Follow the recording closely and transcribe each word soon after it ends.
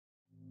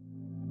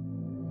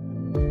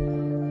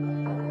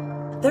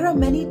There are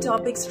many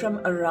topics from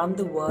around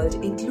the world,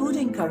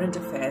 including current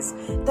affairs,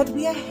 that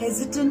we are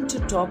hesitant to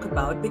talk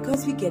about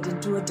because we get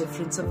into a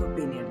difference of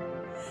opinion.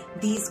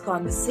 These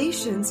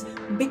conversations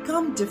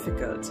become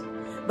difficult.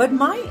 But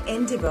my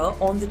endeavor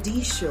on the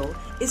D Show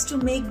is to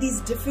make these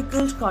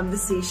difficult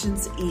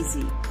conversations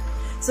easy.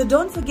 So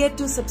don't forget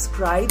to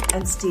subscribe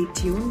and stay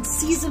tuned.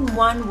 Season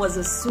 1 was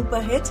a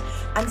super hit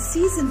and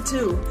Season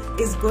 2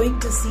 is going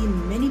to see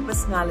many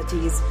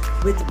personalities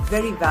with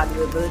very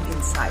valuable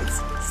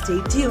insights.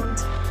 Stay tuned.